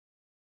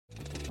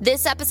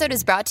This episode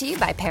is brought to you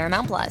by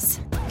Paramount Plus.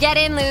 Get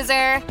in,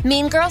 loser!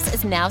 Mean Girls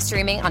is now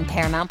streaming on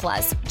Paramount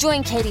Plus.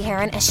 Join Katie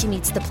Heron as she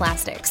meets the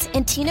plastics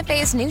in Tina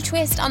Fey's new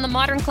twist on the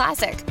modern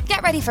classic.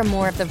 Get ready for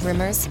more of the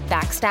rumors,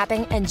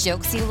 backstabbing, and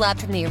jokes you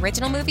loved from the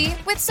original movie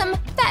with some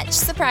fetch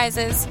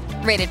surprises.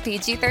 Rated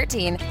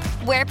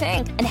PG-13. Wear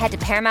pink and head to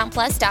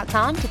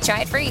ParamountPlus.com to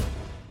try it free.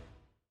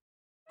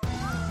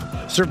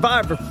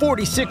 Survivor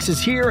 46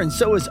 is here, and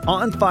so is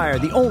On Fire,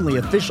 the only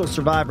official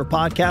Survivor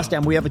podcast,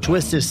 and we have a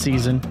twist this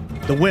season.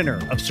 The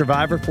winner of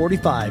Survivor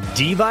 45,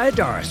 Dee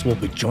Valladares, will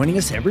be joining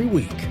us every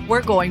week.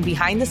 We're going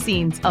behind the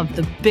scenes of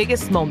the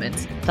biggest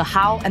moments, the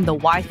how and the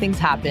why things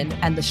happen,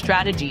 and the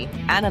strategy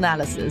and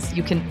analysis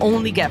you can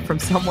only get from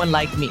someone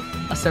like me,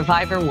 a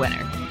Survivor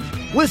winner.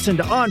 Listen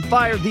to On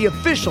Fire, the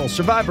official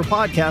Survivor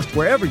podcast,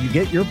 wherever you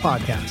get your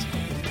podcast.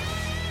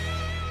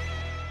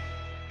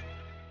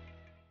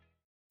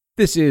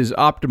 This is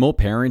Optimal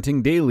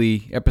Parenting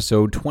Daily,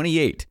 episode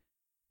 28,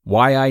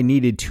 Why I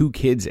Needed 2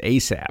 Kids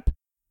ASAP,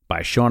 by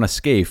Shawna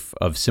Scafe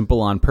of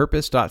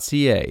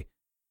simpleonpurpose.ca.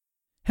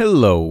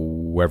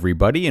 Hello,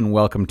 everybody, and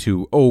welcome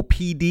to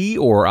OPD,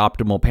 or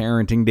Optimal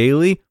Parenting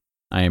Daily.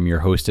 I am your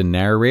host and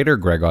narrator,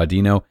 Greg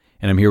Audino,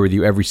 and I'm here with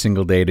you every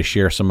single day to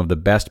share some of the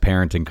best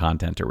parenting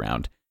content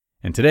around.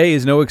 And today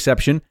is no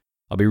exception.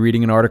 I'll be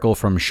reading an article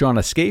from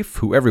Shawna Scafe,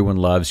 who everyone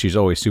loves. She's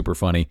always super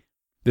funny.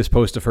 This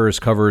post of hers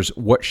covers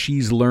what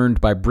she's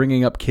learned by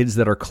bringing up kids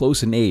that are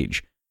close in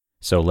age.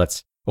 So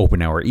let's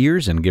open our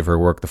ears and give her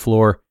work the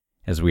floor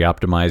as we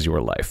optimize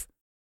your life.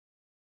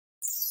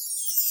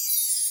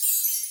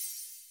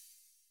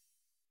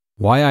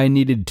 Why I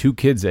Needed 2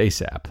 Kids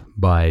ASAP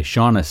by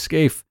Shawna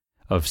Scafe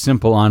of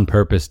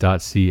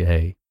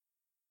simpleonpurpose.ca.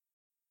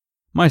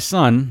 My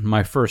son,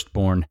 my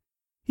firstborn,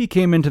 he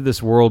came into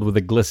this world with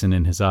a glisten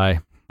in his eye.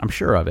 I'm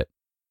sure of it.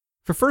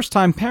 For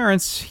first-time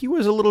parents, he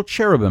was a little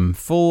cherubim,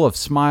 full of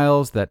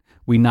smiles that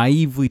we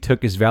naively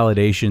took as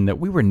validation that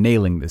we were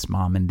nailing this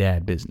mom and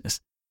dad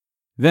business.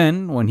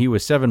 Then, when he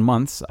was 7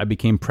 months, I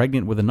became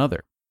pregnant with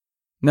another.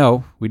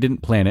 No, we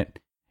didn't plan it.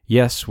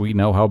 Yes, we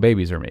know how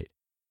babies are made.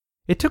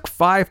 It took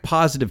 5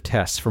 positive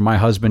tests for my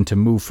husband to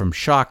move from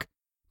shock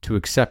to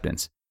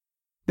acceptance.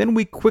 Then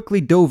we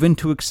quickly dove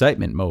into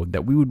excitement mode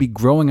that we would be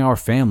growing our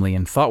family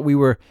and thought we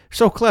were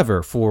so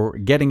clever for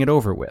getting it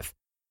over with.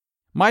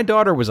 My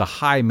daughter was a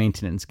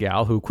high-maintenance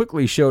gal who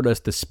quickly showed us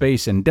the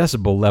space and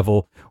decibel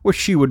level which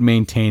she would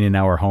maintain in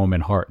our home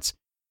and hearts.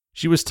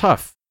 She was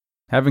tough.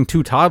 Having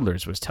 2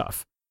 toddlers was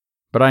tough.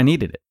 But I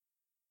needed it.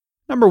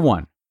 Number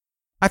 1.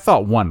 I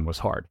thought 1 was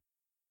hard.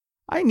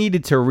 I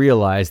needed to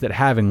realize that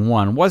having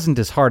 1 wasn't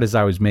as hard as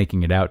I was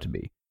making it out to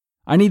be.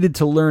 I needed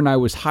to learn I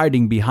was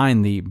hiding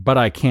behind the "but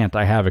I can't,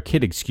 I have a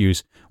kid"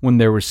 excuse when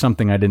there was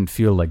something I didn't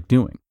feel like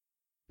doing.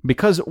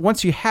 Because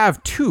once you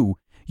have 2,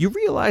 you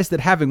realize that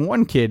having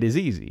 1 kid is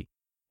easy.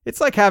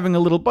 It's like having a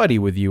little buddy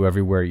with you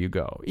everywhere you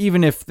go,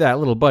 even if that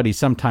little buddy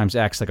sometimes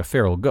acts like a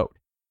feral goat.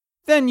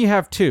 Then you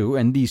have 2,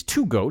 and these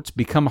 2 goats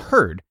become a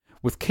herd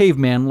with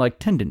caveman-like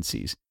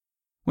tendencies.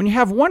 When you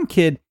have 1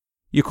 kid,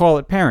 you call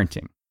it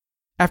parenting.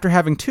 After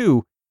having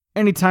 2,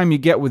 any time you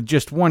get with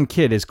just 1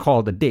 kid is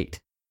called a date.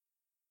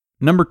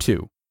 Number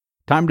 2,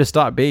 time to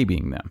stop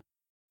babying them.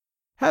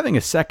 Having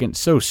a second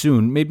so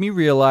soon made me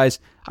realize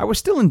I was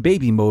still in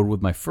baby mode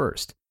with my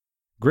first.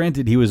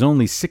 Granted, he was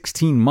only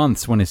 16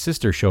 months when his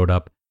sister showed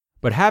up,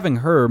 but having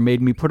her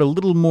made me put a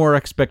little more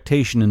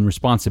expectation and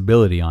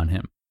responsibility on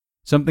him,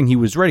 something he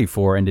was ready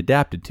for and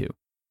adapted to,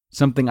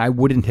 something I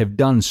wouldn't have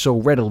done so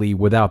readily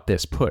without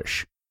this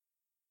push.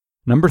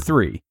 Number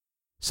 3,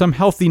 some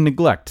healthy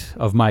neglect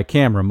of my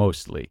camera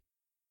mostly.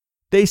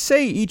 They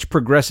say each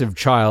progressive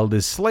child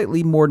is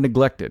slightly more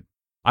neglected.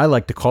 I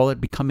like to call it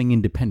becoming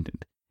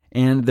independent,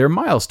 and their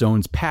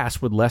milestones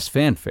pass with less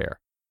fanfare.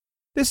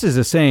 This is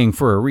a saying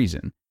for a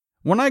reason.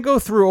 When I go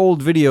through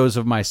old videos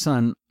of my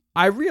son,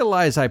 I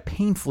realize I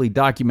painfully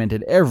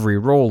documented every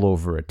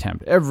rollover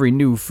attempt, every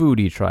new food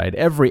he tried,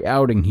 every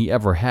outing he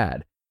ever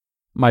had.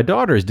 My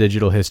daughter's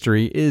digital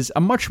history is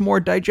a much more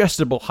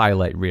digestible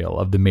highlight reel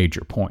of the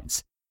major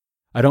points.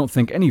 I don't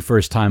think any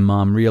first-time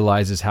mom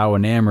realizes how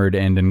enamored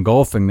and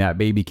engulfing that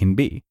baby can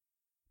be.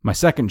 My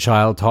second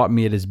child taught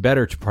me it is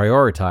better to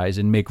prioritize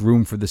and make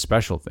room for the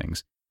special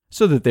things,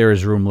 so that there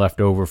is room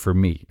left over for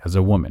me as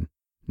a woman,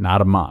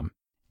 not a mom.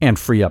 And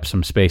free up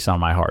some space on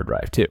my hard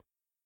drive, too.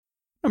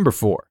 Number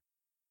 4,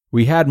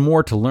 we had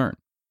more to learn.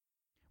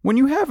 When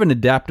you have an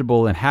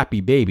adaptable and happy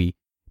baby,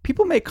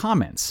 people make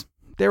comments.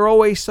 They're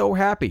always so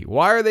happy.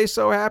 Why are they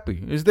so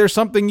happy? Is there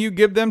something you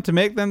give them to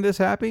make them this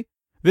happy?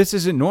 This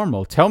isn't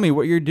normal. Tell me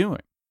what you're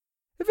doing.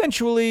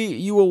 Eventually,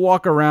 you will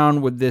walk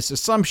around with this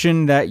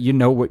assumption that you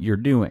know what you're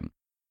doing.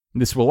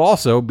 This will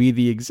also be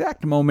the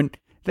exact moment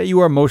that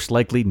you are most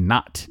likely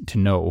not to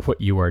know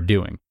what you are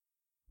doing.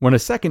 When a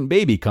second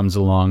baby comes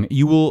along,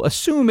 you will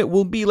assume it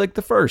will be like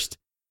the first.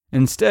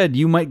 Instead,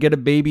 you might get a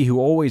baby who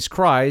always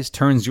cries,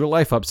 turns your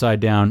life upside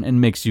down, and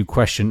makes you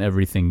question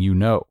everything you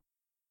know.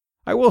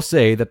 I will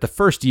say that the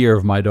first year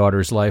of my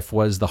daughter's life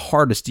was the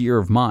hardest year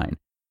of mine.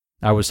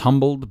 I was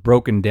humbled,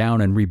 broken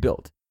down, and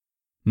rebuilt.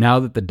 Now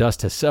that the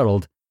dust has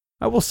settled,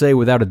 I will say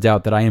without a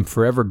doubt that I am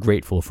forever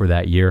grateful for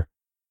that year.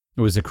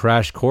 It was a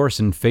crash course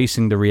in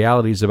facing the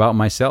realities about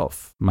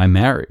myself, my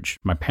marriage,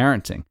 my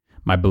parenting,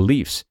 my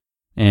beliefs,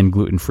 and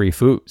gluten-free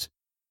foods.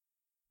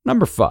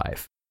 Number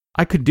 5,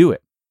 I could do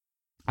it.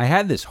 I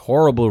had this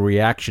horrible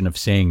reaction of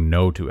saying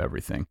no to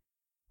everything.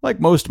 Like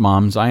most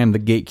moms, I am the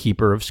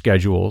gatekeeper of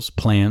schedules,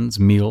 plans,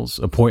 meals,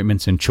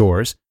 appointments, and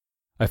chores.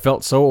 I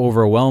felt so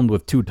overwhelmed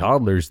with 2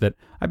 toddlers that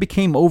I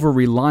became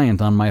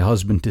over-reliant on my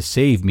husband to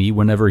save me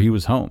whenever he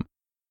was home.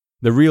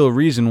 The real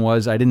reason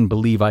was I didn't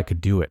believe I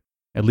could do it,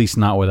 at least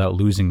not without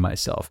losing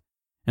myself,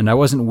 and I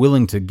wasn't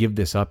willing to give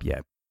this up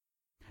yet.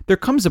 There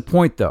comes a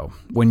point, though,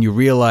 when you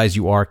realize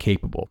you are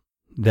capable,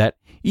 that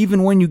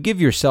even when you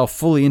give yourself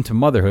fully into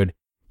motherhood,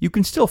 you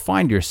can still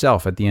find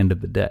yourself at the end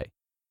of the day.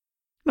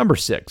 Number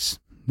 6,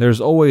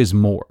 there's always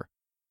more.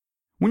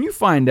 When you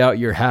find out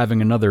you're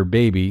having another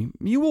baby,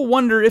 you will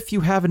wonder if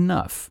you have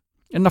enough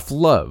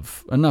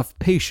love, enough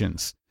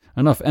patience,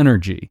 enough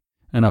energy,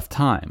 enough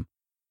time.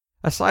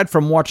 Aside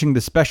from watching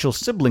the special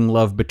sibling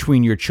love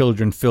between your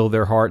children fill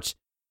their hearts,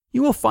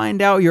 you will find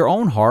out your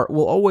own heart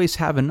will always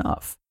have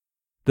enough.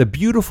 The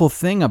beautiful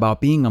thing about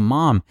being a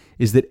mom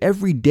is that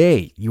every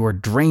day you are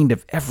drained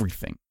of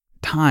everything: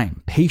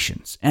 time,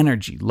 patience,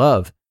 energy,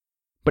 love.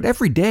 But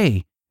every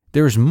day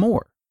there's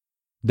more.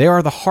 They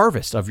are the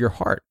harvest of your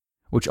heart,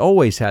 which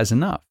always has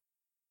enough.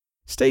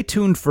 Stay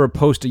tuned for a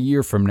post a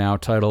year from now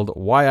titled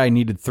 "Why I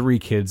Needed 3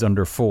 Kids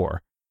Under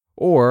 4,"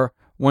 or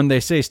 "When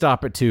They Say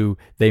Stop at 2,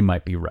 They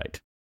Might Be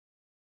Right."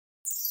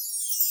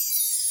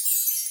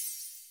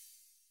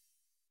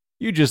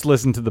 You just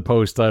listened to the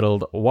post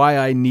titled "Why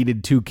I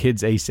Needed 2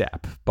 Kids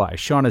ASAP" by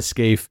Shawna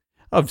Scafe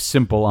of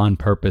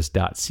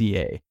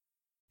simpleonpurpose.ca.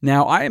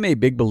 Now, I am a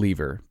big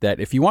believer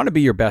that if you want to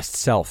be your best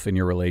self in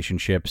your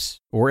relationships,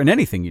 or in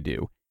anything you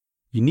do,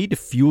 you need to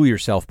fuel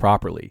yourself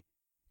properly.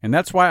 And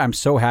that's why I'm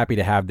so happy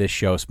to have this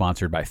show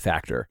sponsored by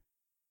Factor.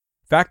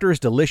 Factor's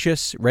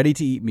delicious,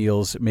 ready-to-eat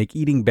meals make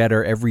eating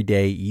better every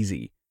day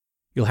easy.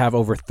 You'll have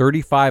over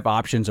 35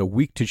 options a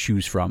week to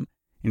choose from,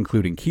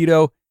 including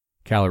keto,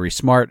 calorie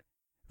smart,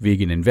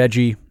 vegan and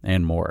veggie,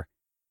 and more.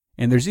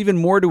 And there's even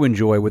more to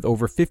enjoy with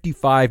over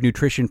 55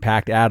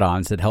 nutrition-packed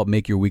add-ons that help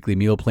make your weekly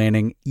meal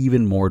planning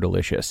even more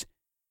delicious.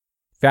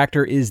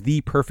 Factor is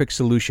the perfect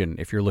solution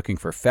if you're looking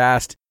for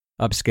fast,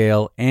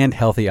 upscale, and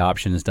healthy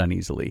options done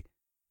easily.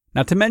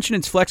 Not to mention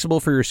it's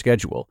flexible for your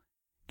schedule.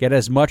 Get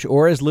as much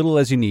or as little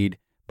as you need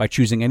by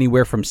choosing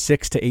anywhere from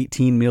 6 to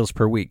 18 meals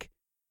per week.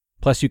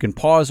 Plus, you can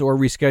pause or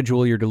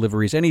reschedule your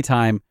deliveries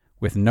anytime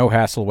with no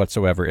hassle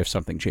whatsoever if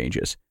something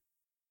changes.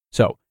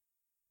 So,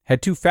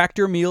 head to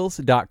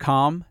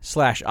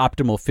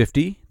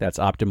factormeals.com/optimal50, that's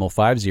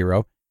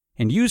optimal50,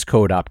 and use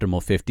code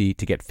optimal50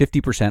 to get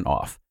 50%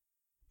 off.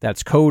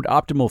 That's code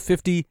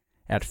optimal50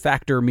 at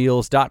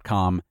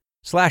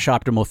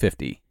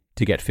factormeals.com/optimal50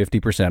 to get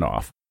 50%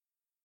 off.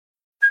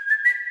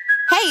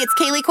 Hey, it's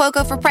Kaylee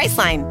Cuoco for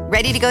Priceline.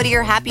 Ready to go to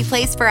your happy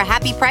place for a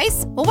happy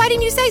price? Well, why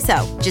didn't you say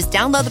so? Just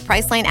download the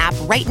Priceline app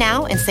right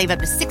now and save up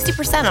to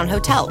 60% on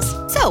hotels.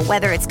 So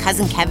whether it's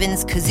Cousin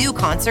Kevin's Kazoo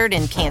Concert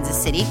in Kansas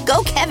City,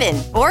 go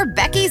Kevin, or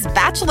Becky's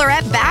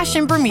Bachelorette Bash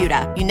in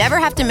Bermuda, you never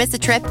have to miss a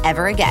trip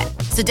ever again.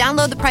 So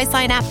download the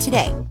Priceline app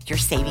today. Your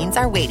savings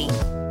are waiting.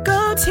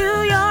 Go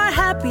to your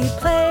happy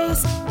place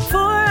for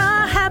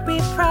a happy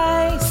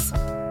price.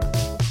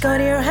 Go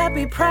to your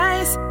happy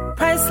price,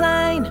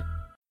 Priceline.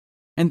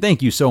 And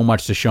thank you so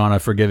much to Shawna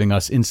for giving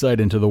us insight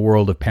into the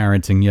world of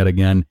parenting yet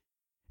again.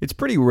 It's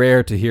pretty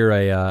rare to hear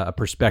a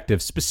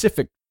perspective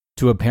specific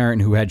to a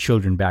parent who had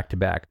children back to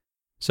back.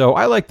 So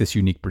I like this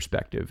unique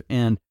perspective,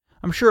 and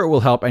I'm sure it will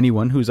help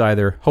anyone who's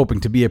either hoping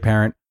to be a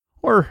parent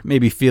or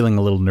maybe feeling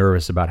a little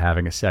nervous about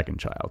having a second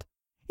child,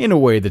 in a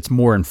way that's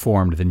more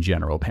informed than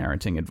general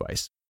parenting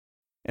advice.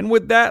 And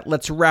with that,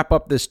 let's wrap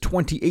up this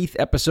 28th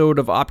episode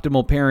of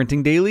Optimal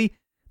Parenting Daily.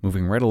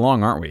 Moving right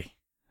along, aren't we?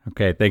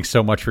 Okay, thanks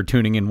so much for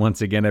tuning in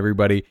once again,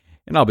 everybody,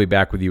 and I'll be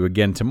back with you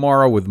again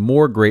tomorrow with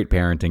more great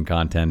parenting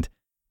content.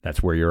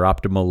 That's where your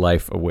optimal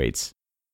life awaits.